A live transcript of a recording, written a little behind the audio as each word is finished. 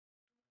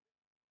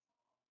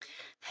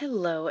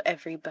Hello,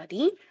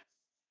 everybody.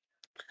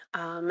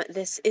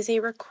 This is a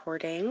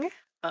recording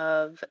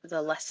of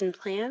the lesson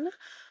plan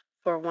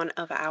for one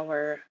of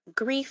our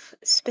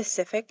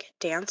grief-specific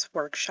dance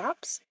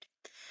workshops.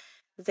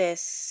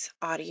 This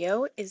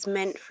audio is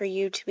meant for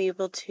you to be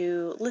able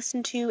to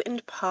listen to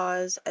and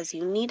pause as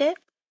you need it.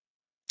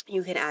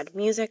 You can add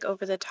music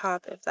over the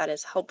top if that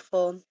is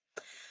helpful.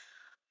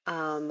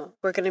 We're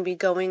going to be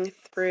going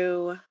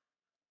through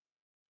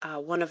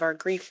one of our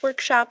grief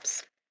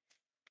workshops,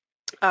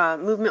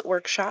 movement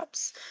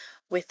workshops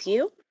with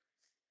you.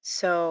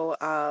 So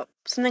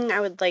something I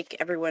would like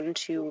everyone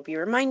to be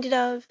reminded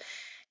of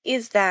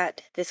is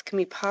that this can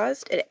be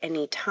paused at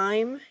any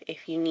time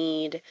if you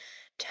need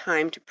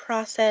time to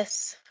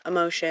process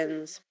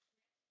emotions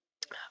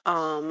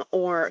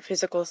or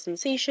physical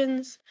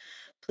sensations.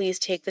 Please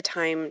take the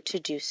time to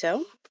do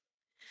so.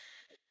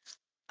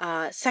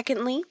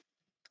 Secondly,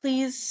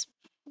 please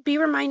be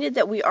reminded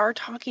that we are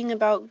talking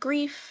about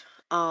grief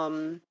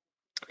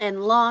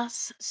and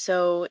loss.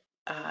 So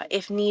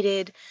if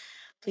needed,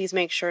 please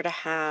make sure to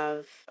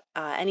have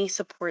any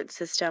support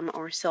system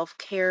or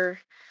self-care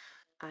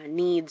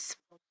needs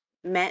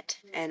met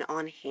and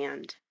on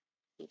hand.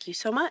 Thank you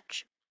so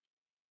much.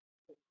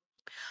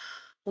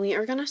 We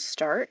are going to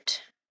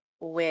start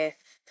with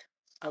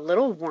a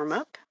little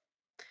warm-up.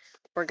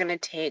 We're going to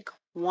take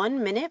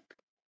 1 minute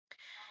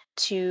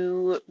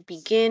to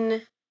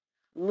begin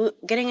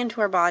getting into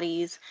our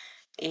bodies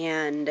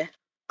and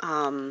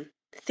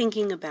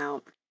thinking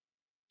about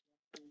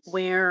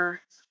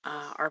where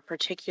our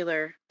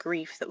particular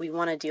grief that we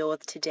want to deal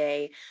with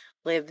today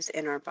lives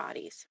in our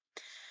bodies.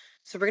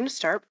 So we're going to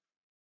start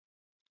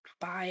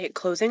by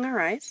closing our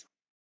eyes,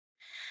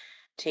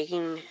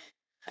 taking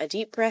a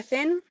deep breath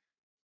in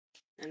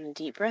and a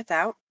deep breath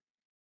out.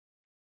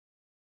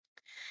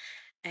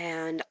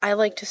 And I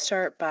like to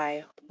start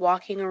by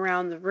walking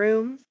around the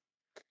room,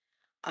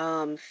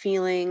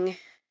 feeling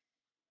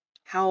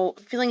how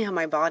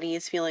my body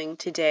is feeling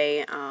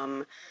today.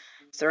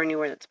 Is there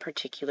anywhere that's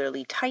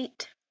particularly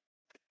tight?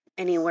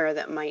 Anywhere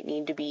that might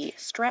need to be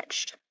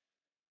stretched?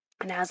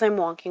 And as I'm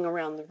walking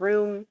around the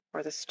room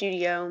or the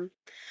studio,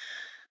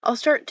 I'll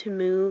start to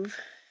move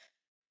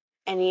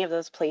any of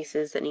those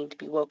places that need to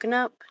be woken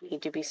up,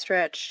 need to be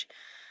stretched,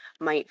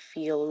 might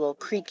feel a little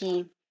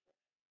creaky.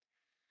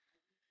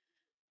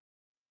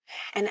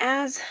 And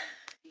as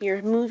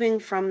you're moving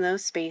from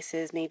those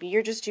spaces, maybe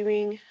you're just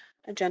doing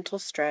a gentle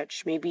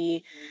stretch,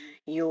 maybe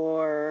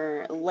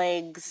your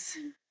legs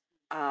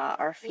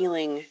are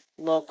feeling a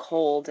little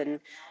cold and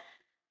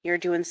you're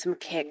doing some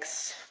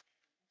kicks,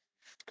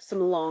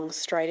 some long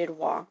strided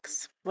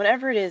walks,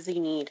 whatever it is you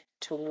need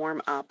to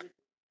warm up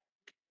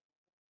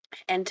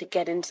and to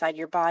get inside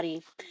your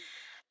body.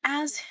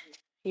 As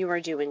you are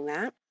doing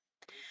that,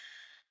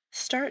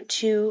 start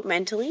to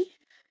mentally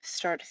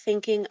start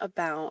thinking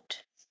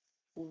about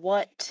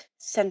what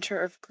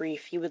center of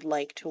grief you would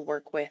like to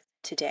work with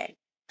today.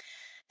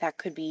 That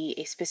could be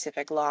a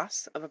specific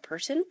loss of a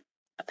person,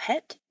 a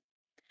pet,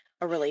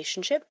 a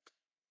relationship.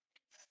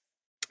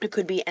 It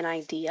could be an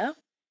idea.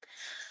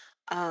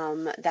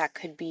 That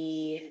could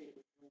be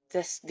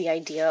the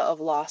idea of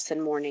loss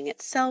and mourning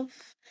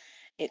itself.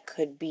 It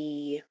could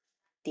be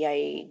the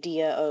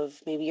idea of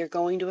maybe you're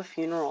going to a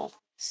funeral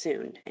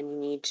soon and you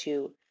need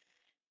to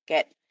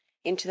get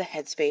into the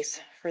headspace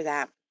for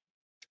that.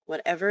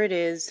 Whatever it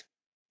is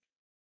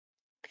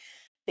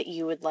that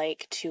you would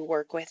like to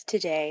work with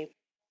today,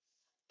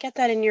 get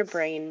that in your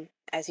brain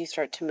as you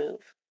start to move.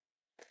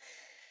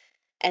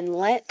 And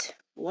let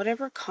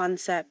whatever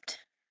concept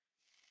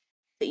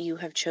that you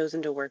have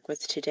chosen to work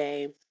with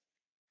today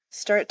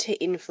start to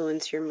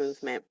influence your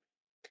movement.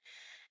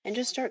 And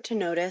just start to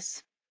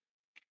notice,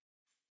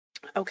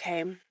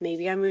 okay,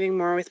 maybe I'm moving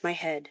more with my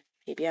head.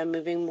 Maybe I'm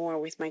moving more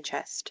with my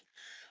chest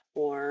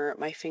or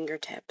my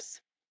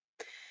fingertips.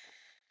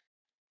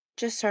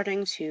 Just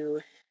starting to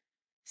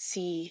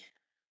see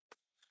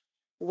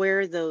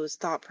where those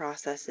thought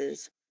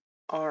processes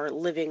are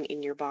living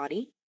in your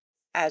body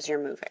as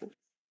you're moving.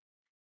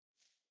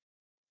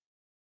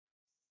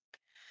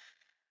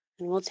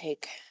 And we'll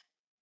take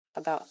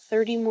about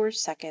 30 more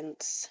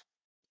seconds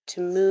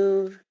to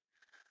move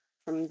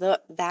from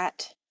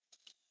that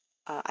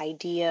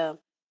idea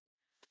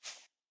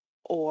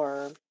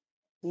or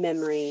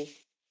memory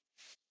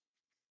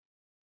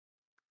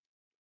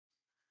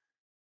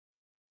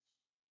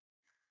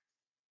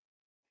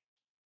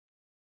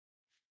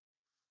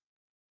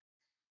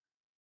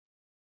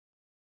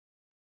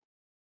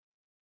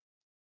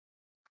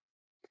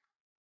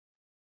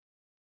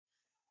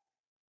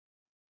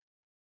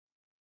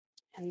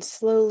and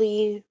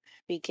slowly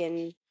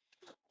begin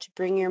to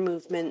bring your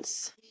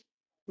movements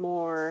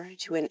more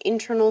to an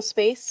internal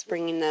space,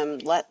 bringing them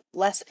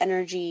less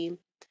energy.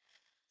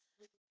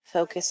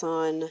 Focus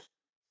on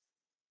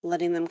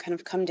letting them kind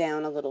of come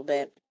down a little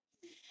bit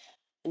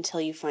until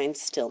you find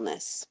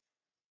stillness.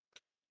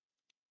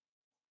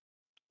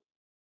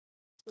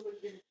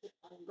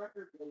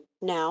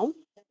 Now,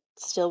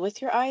 still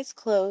with your eyes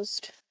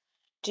closed,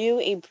 do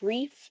a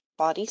brief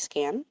body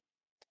scan,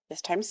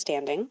 this time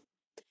standing.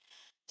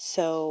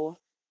 So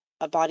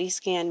a body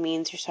scan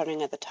means you're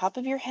starting at the top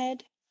of your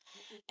head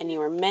and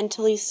you are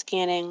mentally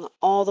scanning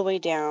all the way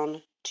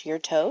down to your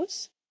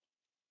toes.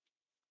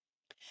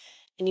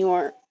 And you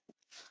are,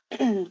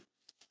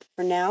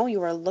 for now,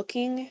 you are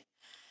looking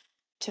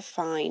to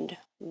find,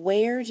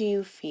 where do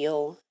you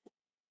feel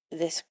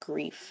this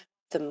grief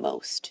the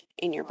most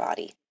in your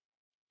body?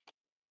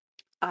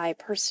 I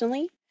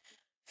personally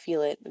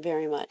feel it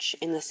very much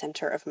in the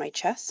center of my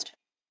chest.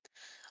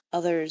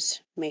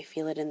 Others may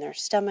feel it in their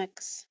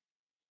stomachs,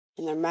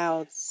 in their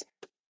mouths.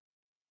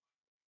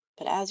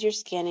 But as you're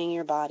scanning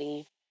your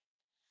body,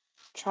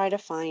 try to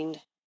find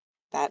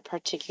that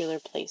particular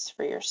place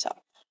for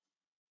yourself.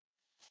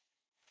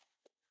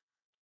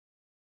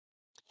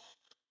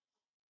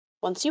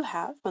 Once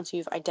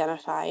you've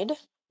identified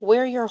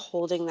where you're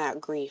holding that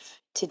grief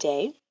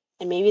today,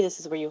 and maybe this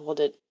is where you hold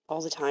it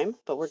all the time,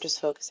 but we're just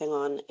focusing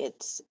on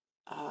its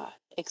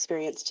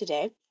experience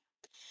today,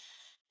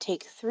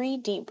 take 3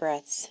 deep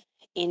breaths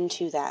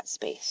into that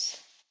space.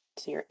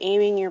 So you're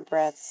aiming your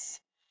breaths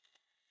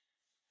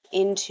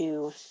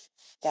into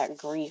that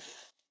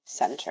grief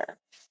center.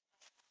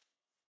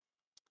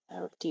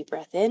 So deep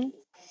breath in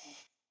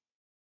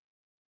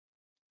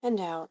and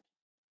out.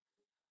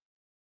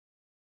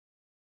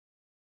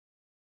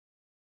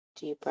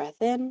 Deep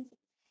breath in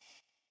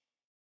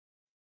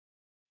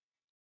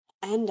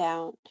and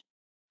out.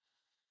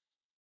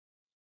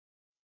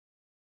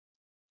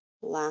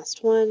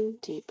 Last one,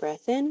 deep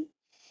breath in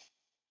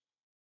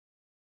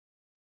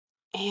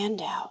and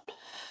out.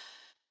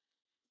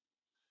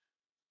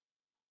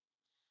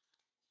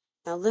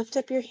 Now lift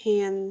up your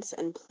hands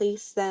and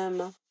place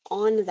them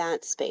on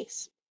that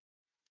space,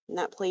 in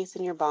that place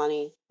in your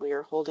body where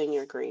you're holding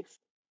your grief.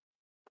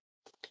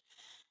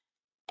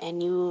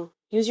 And you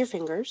use your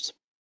fingers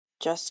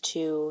just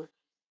to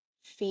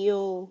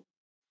feel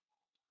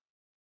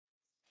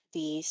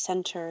the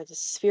center, the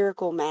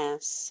spherical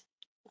mass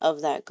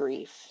of that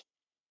grief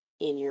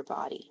in your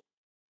body.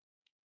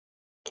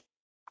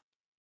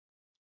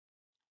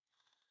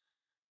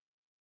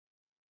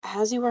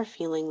 As you are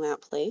feeling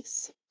that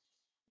place,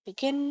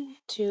 begin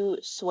to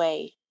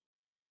sway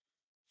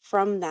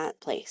from that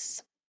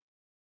place,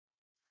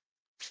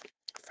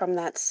 from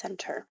that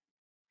center.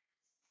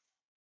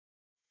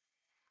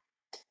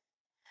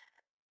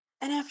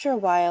 And after a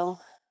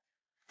while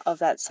of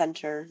that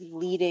center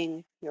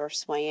leading your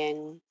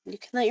swaying, you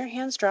can let your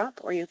hands drop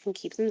or you can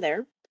keep them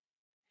there.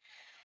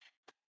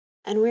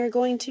 And we're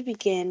going to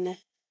begin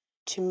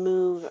to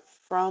move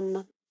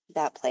from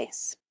that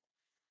place.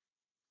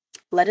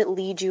 Let it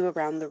lead you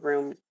around the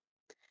room.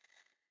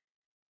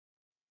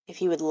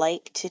 If you would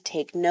like to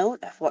take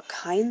note of what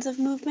kinds of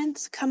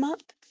movements come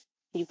up,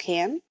 you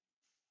can.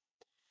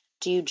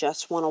 Do you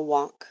just want to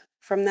walk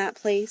from that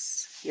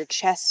place, your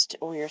chest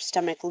or your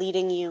stomach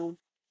leading you?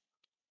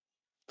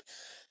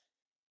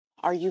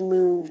 Are you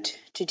moved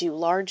to do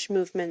large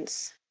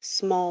movements,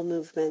 small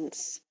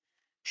movements,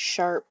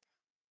 sharp,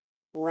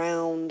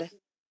 round,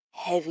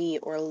 heavy,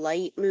 or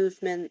light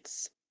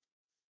movements?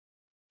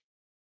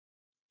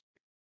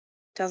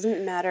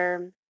 Doesn't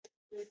matter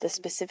the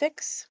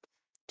specifics,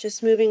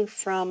 just moving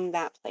from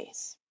that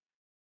place.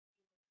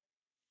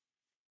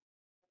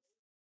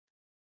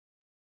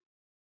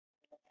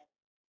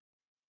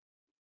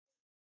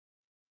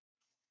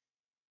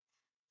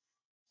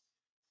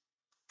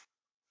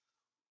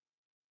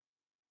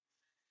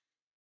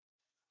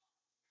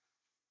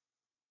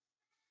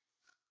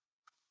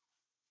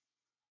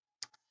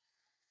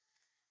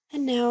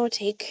 And now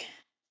take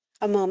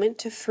a moment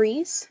to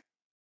freeze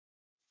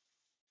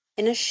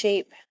in a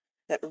shape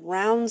that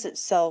rounds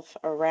itself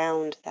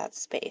around that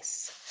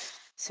space.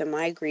 So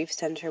my grief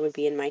center would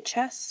be in my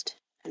chest,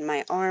 and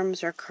my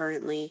arms are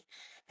currently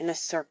in a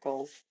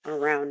circle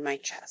around my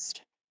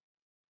chest.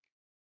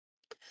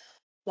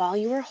 While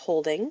you are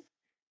holding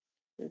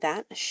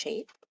that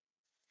shape,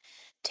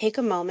 take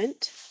a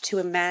moment to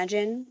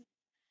imagine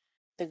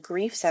the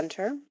grief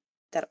center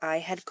that I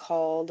had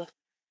called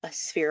a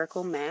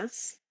spherical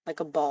mass, like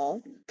a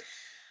ball.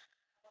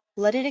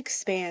 Let it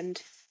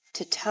expand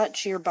to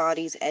touch your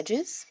body's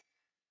edges.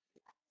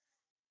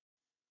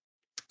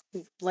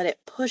 Let it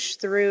push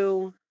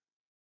through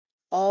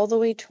all the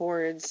way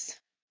towards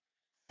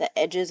the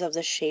edges of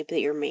the shape that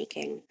you're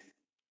making.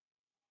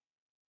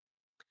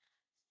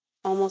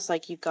 Almost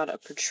like you've got a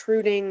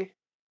protruding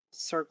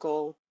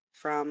circle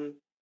from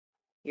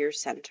your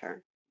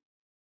center,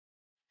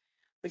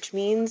 which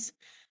means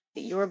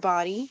that your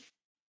body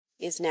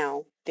is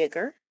now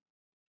bigger.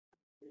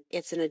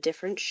 It's in a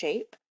different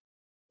shape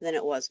than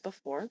it was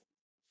before.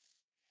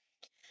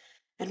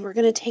 And we're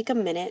going to take a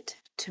minute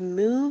to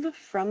move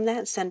from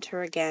that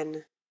center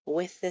again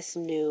with this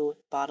new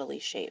bodily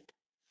shape.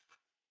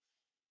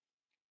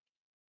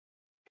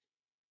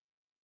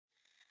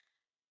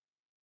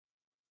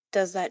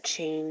 Does that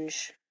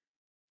change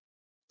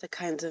the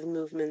kinds of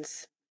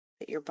movements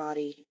that your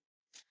body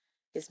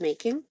is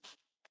making?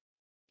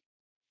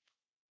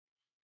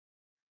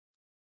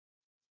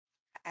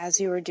 As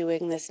you are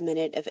doing this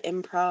minute of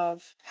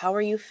improv, how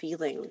are you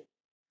feeling?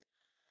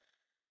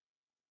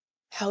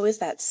 How is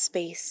that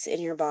space in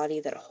your body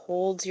that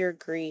holds your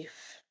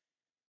grief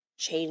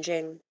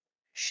changing,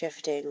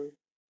 shifting,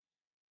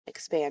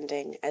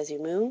 expanding as you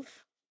move?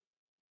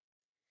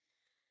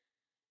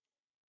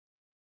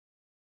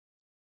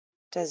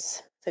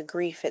 Does the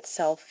grief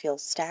itself feel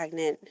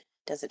stagnant?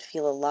 Does it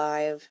feel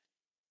alive?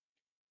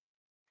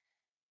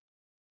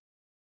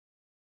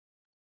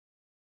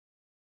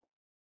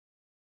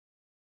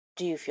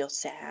 Do you feel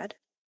sad?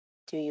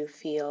 Do you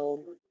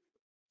feel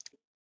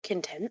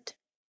content?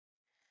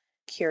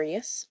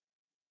 Curious?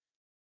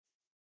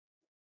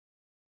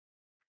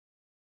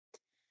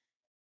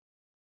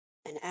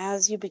 And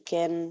as you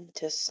begin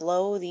to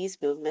slow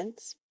these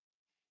movements,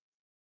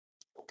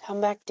 come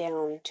back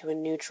down to a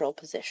neutral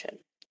position,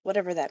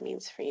 whatever that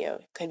means for you.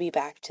 It could be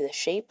back to the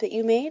shape that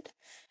you made,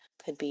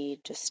 could be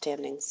just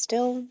standing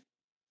still,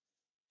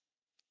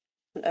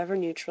 whatever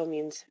neutral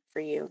means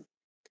for you.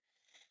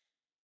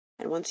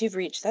 And once you've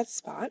reached that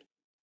spot,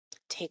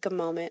 take a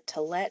moment to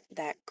let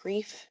that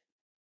grief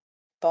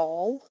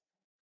ball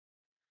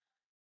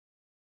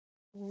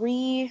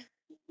re-center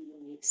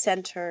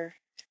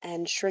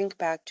and shrink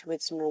back to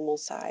its normal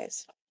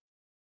size,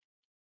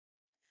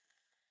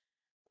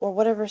 or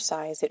whatever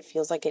size it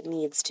feels like it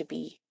needs to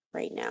be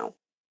right now.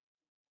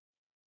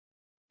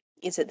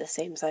 Is it the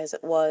same size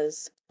it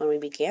was when we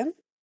began?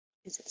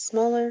 Is it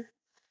smaller?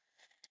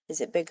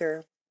 Is it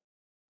bigger?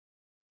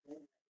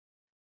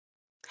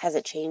 Has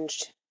it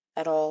changed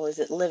at all? Is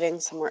it living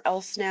somewhere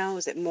else now?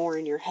 Is it more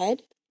in your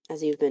head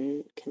as you've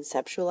been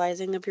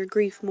conceptualizing of your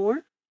grief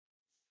more?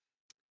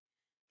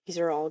 These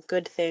are all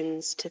good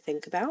things to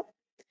think about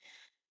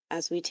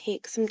as we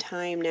take some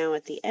time now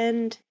at the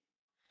end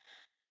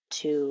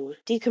to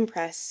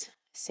decompress,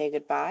 say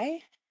goodbye,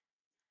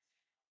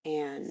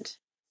 and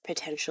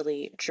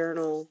potentially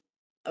journal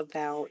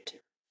about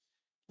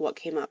what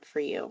came up for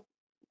you.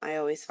 I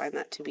always find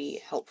that to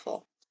be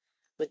helpful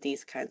with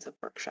these kinds of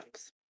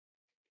workshops.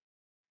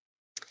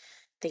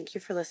 Thank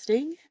you for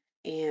listening,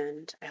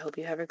 and I hope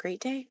you have a great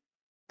day.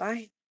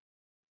 Bye.